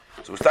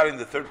So we're starting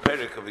the third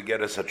parak of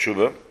Igeres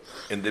HaTshuva.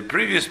 In the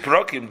previous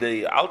parakim,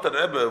 the Alter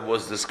Rebbe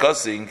was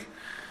discussing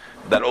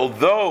that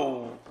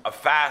although a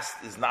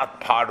fast is not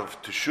part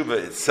of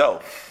Teshuvah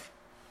itself,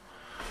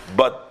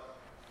 but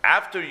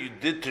after you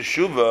did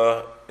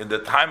Teshuvah in the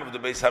time of the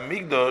Beis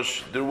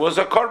Hamikdash, there was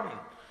a korban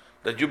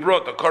that you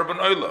brought, a korban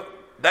oila.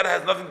 That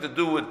has nothing to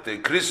do with the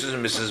Christus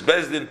and Mrs.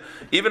 Bezdin,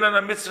 even on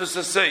a mitzvah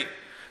sasei.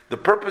 The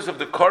purpose of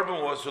the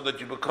korban was so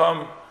that you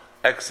become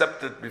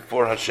accepted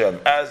before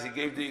Hashem. As he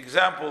gave the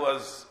example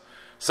as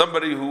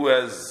somebody who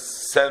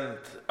has sent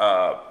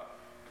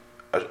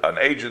an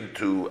agent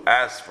to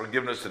ask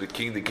forgiveness to the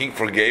king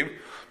forgave,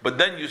 but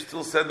then you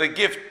still send a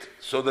gift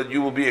so that you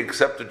will be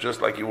accepted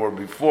just like you were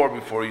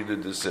before you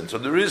did the sin. So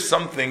there is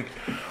something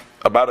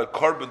about a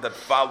korban that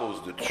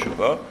follows the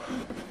tshuva,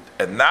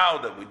 and now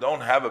that we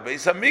don't have a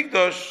Beis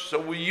Hamikdash, so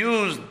we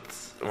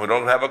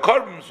don't have a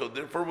korban, so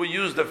therefore we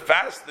use the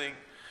fasting.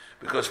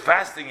 Because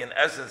fasting in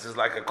essence is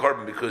like a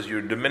korban, because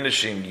you're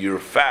diminishing your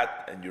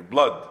fat and your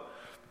blood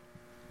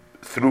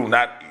through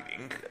not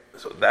eating.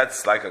 So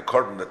that's like a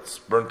korban that's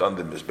burnt on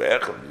the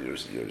mizbeach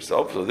of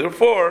yourself. So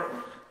therefore,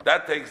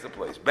 that takes the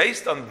place.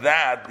 Based on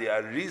that, the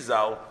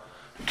Arizal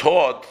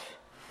taught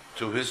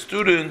to his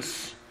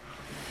students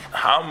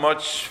how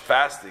much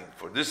fasting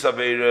for this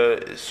Aveira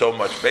is so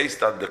much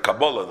based on the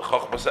Kabbalah, the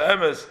Chochmas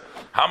HaEmes,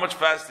 how much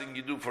fasting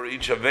you do for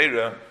each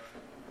Aveira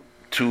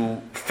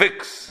to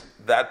fix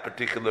that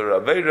particular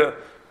Aveira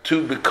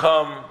to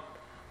become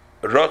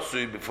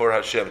Ratzui before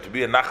Hashem, to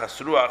be a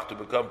Nachas Ruach, to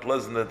become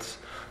pleasantness,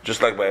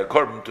 just like by a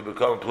Korban, to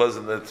become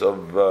pleasantness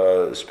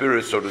of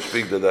spirit, so to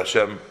speak, that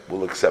Hashem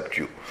will accept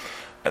you.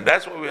 And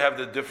that's why we have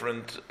the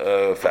different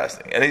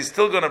fasting. And he's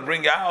still going to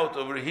bring out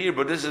over here,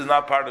 but this is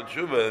not part of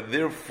Tshuva.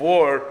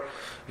 Therefore,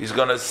 he's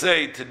going to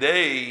say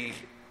today,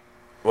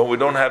 when we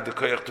don't have the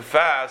koyach to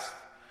fast,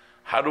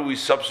 how do we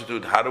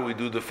substitute? How do we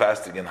do the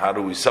fasting? And how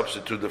do we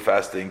substitute the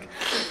fasting?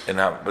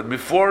 But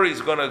before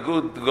he's going to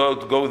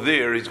go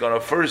there, he's going to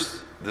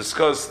first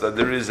discuss that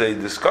there is a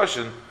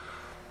discussion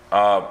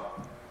how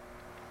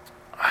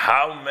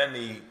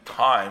many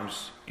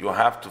times you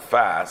have to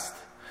fast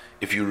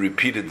if you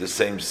repeated the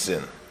same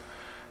sin.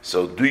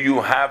 So do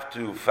you have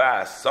to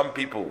fast? Some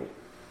people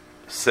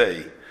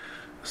say,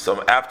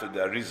 after the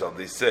Arizal,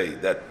 they say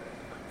that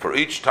for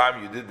each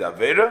time you did the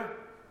Aveira,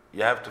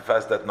 you have to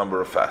fast that number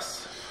of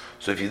fasts.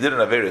 So if you did an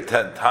Aveira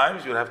 10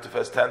 times, you'd have to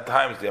fast 10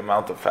 times the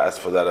amount of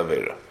fast for that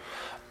Aveira.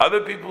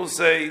 Other people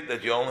say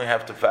that you only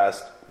have to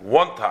fast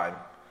one time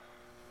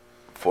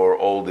for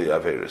all the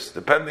Aveiras,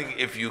 depending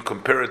if you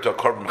compare it to a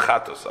Korban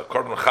Chatos. A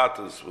Korban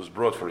Chatos was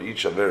brought for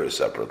each Aveira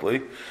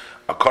separately.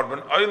 A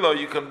Korban Oila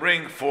you can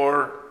bring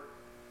for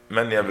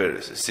many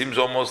Aveiras. It seems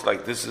almost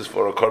like this is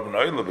for a Korban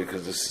Oila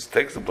because this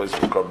takes the place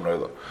of a Korban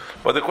Oila.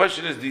 But the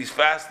question is, these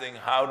fasting,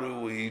 how do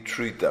we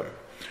treat them?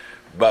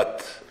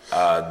 But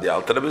the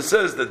Alter Rebbe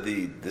says that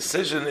the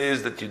decision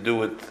is that you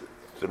do it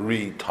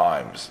 3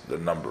 times the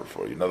number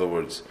for you. In other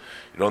words,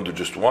 you don't do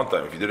just one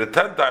time. If you did it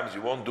 10 times,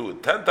 you won't do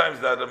it 10 times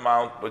that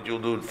amount, but you'll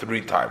do it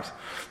 3 times.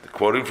 The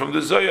quoting from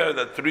the Zohar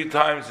that 3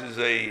 times is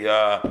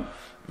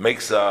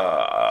makes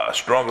a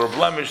stronger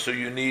blemish, so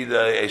you need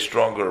a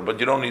stronger, but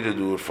you don't need to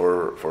do it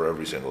for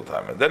every single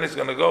time. And then he's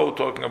going to go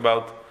talking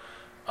about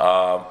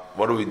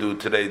what do we do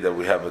today that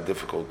we have a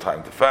difficult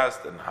time to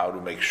fast, and how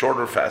to make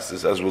shorter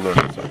fasts as we'll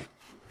learn.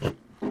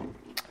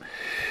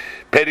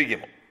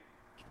 Perigim.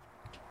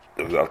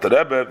 The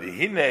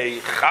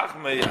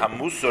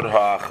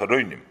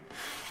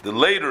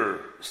later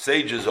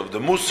sages of the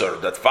Musar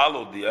that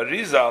followed the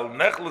Arizal,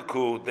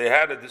 Nechleku, they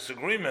had a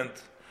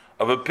disagreement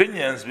of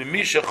opinions.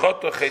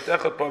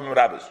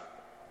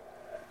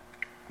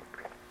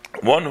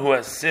 One who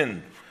has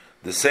sinned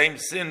the same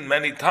sin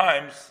many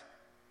times.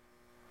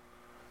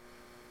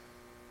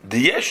 The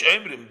Yesh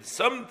Emrim,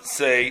 some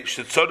say,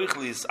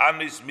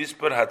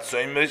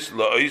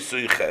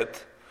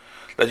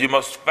 that you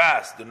must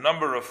fast the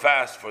number of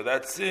fasts for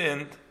that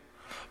sin.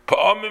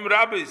 Pa'amim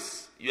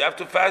rabbis, you have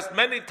to fast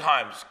many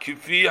times.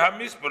 Kifi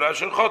hamisper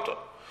asher chota.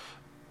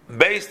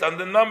 Based on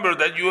the number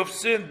that you have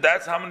sinned,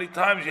 that's how many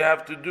times you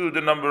have to do the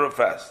number of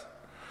fasts.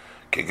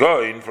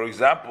 Kegoin, for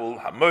example,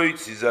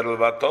 hamoitz izer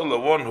levatola,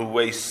 one who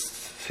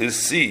wastes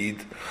his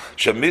seed.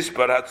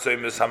 Shemispar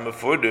hatzoymes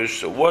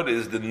hamefordish. So what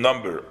is the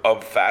number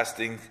of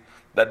fasting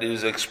that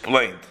is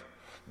explained?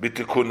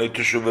 B'tikkunei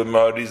teshuvah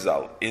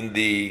ma'arizal, in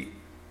the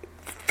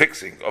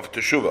fixing of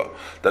Teshuvah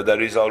that the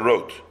Arizal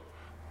wrote,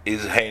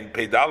 is Hein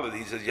Peidalet.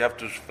 He says you have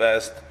to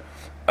fast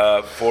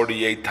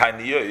 48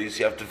 tiny years.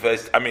 You have to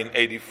fast,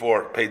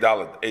 84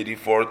 Peidalet,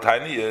 84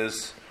 tiny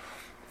years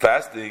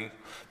fasting.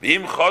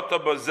 What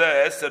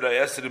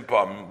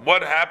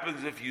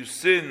happens if you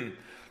sin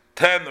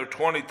 10 or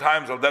 20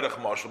 times al derech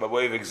mashal, by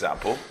way of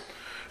example?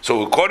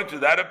 So according to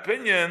that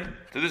opinion,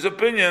 then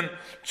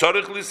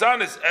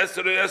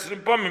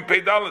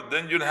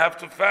you'd have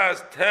to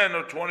fast 10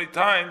 or 20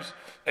 times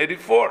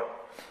 84.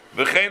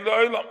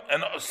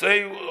 And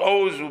say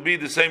always will be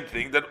the same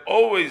thing, that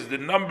always the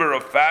number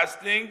of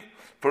fasting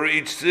for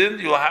each sin,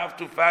 you'll have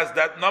to fast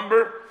that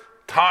number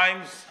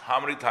times how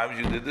many times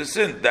you did the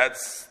sin.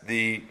 That's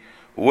the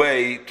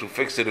way to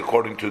fix it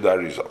according to the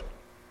Arizal.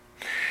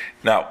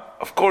 Now,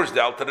 of course,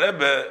 the Alter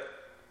Rebbe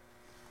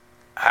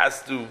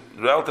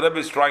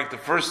is trying to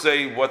first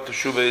say what the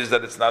Shuvah is,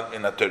 that it's not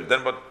in a Torah.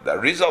 Then what the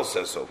Arizal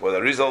says so. What the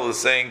Arizal is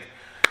saying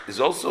is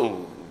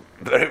also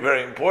very,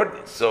 very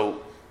important.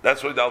 So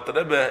that's why the Alter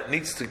Rebbe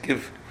needs to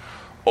give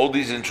all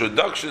these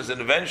introductions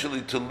and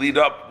eventually to lead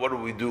up what do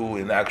we do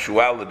in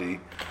actuality,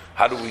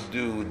 how do we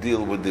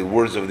deal with the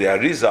words of the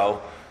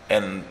Arizal,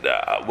 and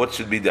what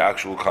should be the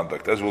actual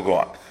conduct, as we'll go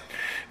on.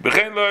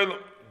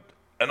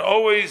 And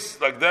always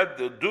like that,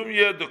 the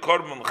Dumya, the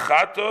Korban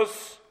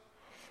Chatos,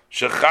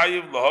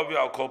 Shechayiv Lahavi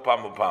Al Kol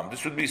Pam Upam.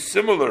 This would be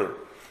similar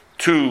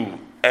to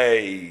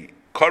a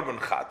Korban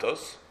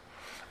Chatos.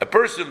 A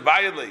person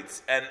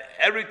violates, and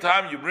every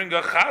time you bring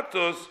a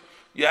Chatos,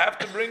 you have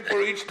to bring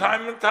for each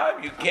time and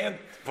time. You can't,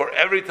 for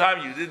every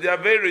time you did the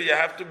Aveira, you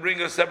have to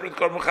bring a separate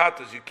Korban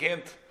Chatos. You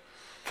can't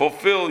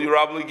fulfill your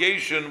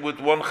obligation with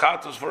one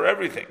Chatos for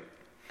everything.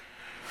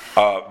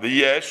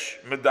 V'yesh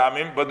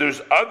medamim, but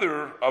there's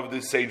other of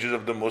the sages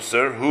of the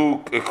Musar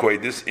who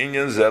equate this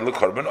inyan zel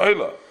korban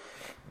oila.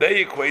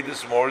 They equate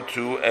this more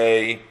to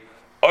a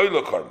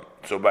oila korban.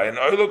 So by an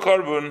oila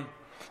korban,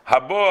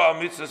 habo al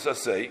mitzvah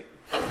sasei,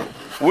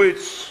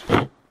 which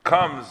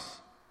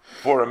comes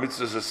for a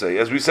mitzvah sasei.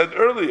 As we said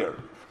earlier,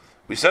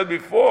 we said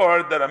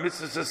before that a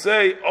mitzvah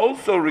sasei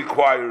also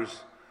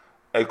requires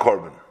a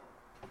korban.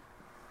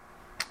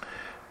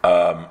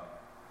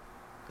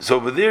 So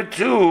over there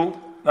too.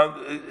 Now,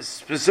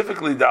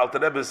 specifically, the Alter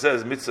Rebbe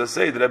says mitzvah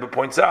say. The Rebbe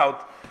points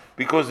out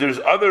because there's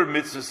other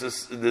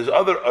mitzvahs, there's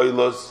other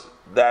oilos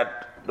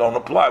that don't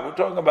apply. We're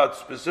talking about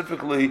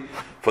specifically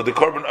for the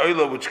korban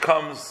oila, which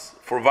comes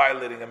for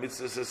violating a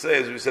mitzvah say,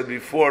 as we said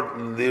before,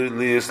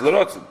 liyis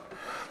l'rotzim.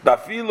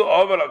 Dafilu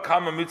over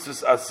akama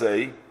mitzvahs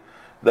asay,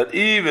 that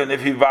even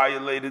if he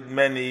violated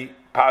many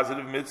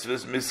positive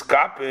mitzvahs,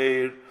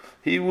 miskaper,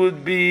 he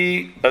would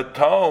be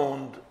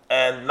atoned.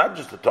 And not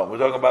just atoned, we're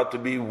talking about to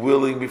be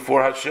willing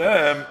before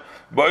Hashem,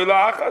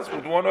 b'oila achas,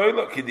 with one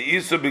oila, ki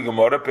de'isa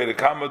b'gemara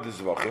perikama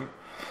d'zvachim,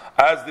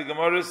 as the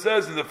Gemara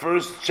says in the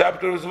first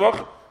chapter of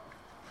Zvachim.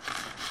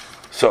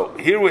 So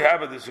here we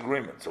have a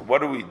disagreement. So what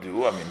do we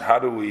do? I mean, how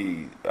do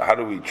we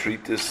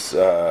treat this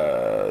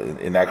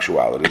in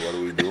actuality? What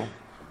do we do?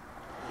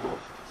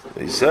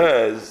 He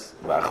says,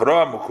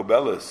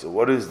 so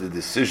what is the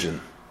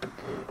decision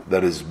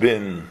that has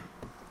been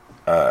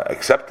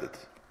accepted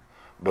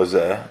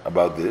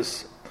about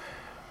this?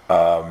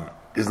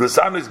 Is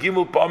l'sanis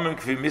gimel pamim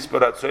kvi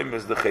mispar hatzoyim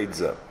es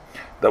decheitzah.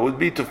 That would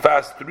be to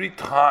fast 3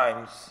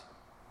 times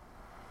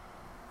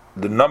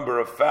the number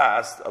of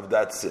fast of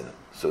that sin.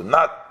 So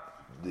not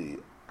the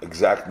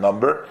exact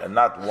number and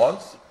not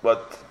once,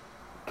 but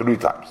 3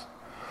 times.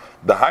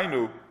 The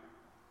hainu.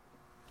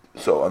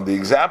 So on the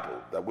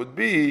example, that would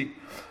be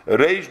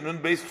reish nun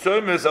beis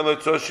tzoymes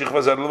alotzos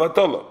shichvazar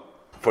levatola.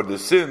 For the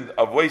sin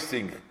of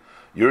wasting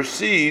your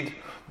seed,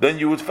 then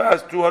you would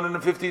fast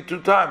 252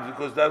 times,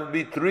 because that would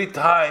be 3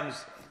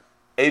 times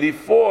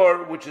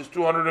 84, which is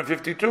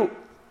 252.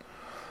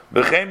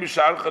 And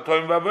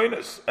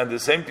the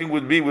same thing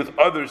would be with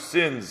other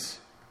sins,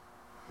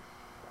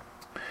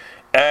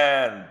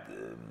 and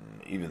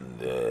even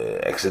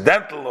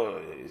accidental,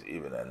 or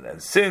even and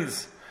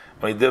sins.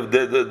 I mean,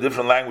 the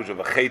different language of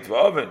a chet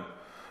v'oven,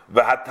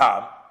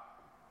 v'hatam.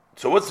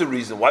 So what's the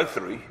reason? Why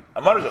 3?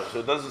 So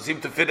it doesn't seem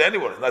to fit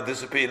anyone. It's not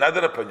disappearing. Not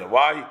that opinion.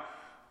 Why?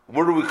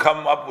 Where do we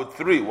come up with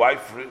 3? Why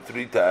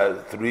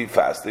 3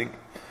 fasting?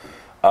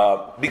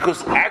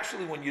 Because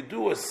actually, when you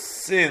do a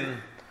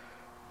sin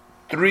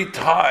 3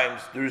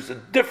 times, there's a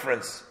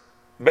difference.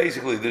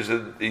 Basically,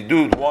 you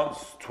do it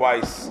once,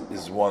 twice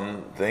is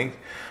one thing.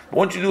 But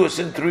once you do a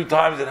sin 3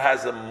 times, it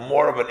has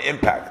more of an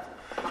impact.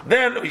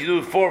 Then if you do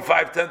it 4,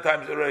 5, 10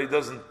 times, it already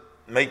doesn't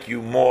make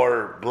you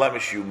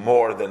blemish you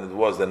more than it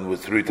was than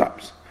with 3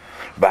 times.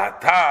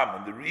 But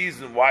and the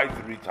reason why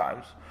 3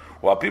 times,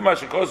 that's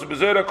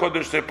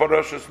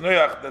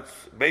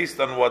based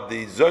on what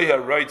the Zohar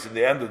writes in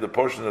the end of the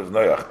portion of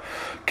Noach.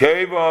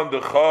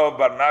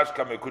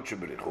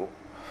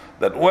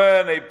 That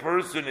when a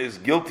person is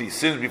guilty,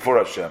 sins before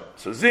Hashem.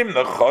 So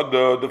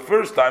the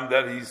first time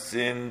that he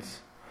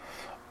sins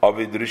of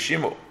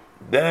Idrishimu,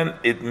 then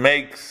it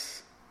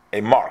makes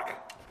a mark.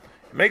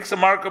 It makes a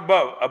mark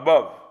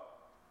above.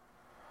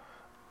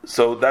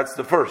 So that's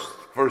the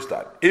first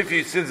time. If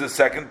he sins the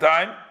second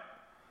time,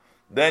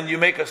 then you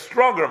make a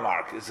stronger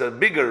mark. It's a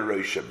bigger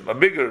roshim, a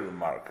bigger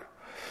mark.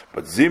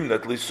 But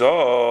zimnatli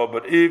so.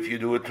 But if you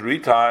do it 3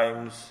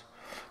 times,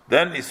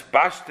 then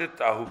ispashtet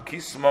ahu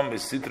kismam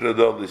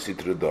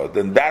isitradol.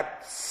 Then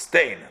that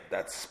stain,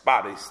 that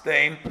spot, a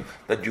stain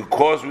that you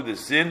cause with the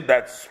sin,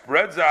 that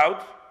spreads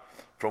out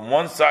from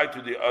one side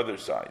to the other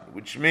side,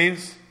 which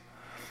means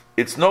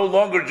it's no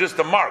longer just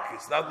a mark.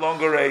 It's not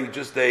longer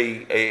just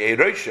a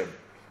roshim,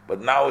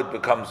 but now it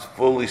becomes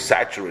fully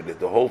saturated.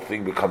 The whole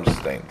thing becomes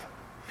stained.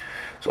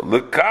 So in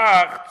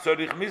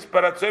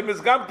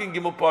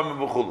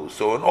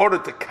order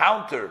to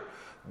counter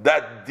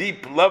that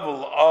deep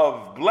level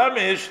of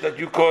blemish that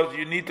you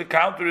need to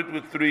counter it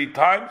with 3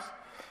 times,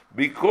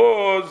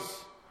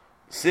 because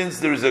since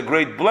there is a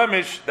great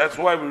blemish, that's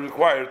why we're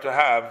required to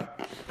have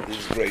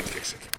this great fixing.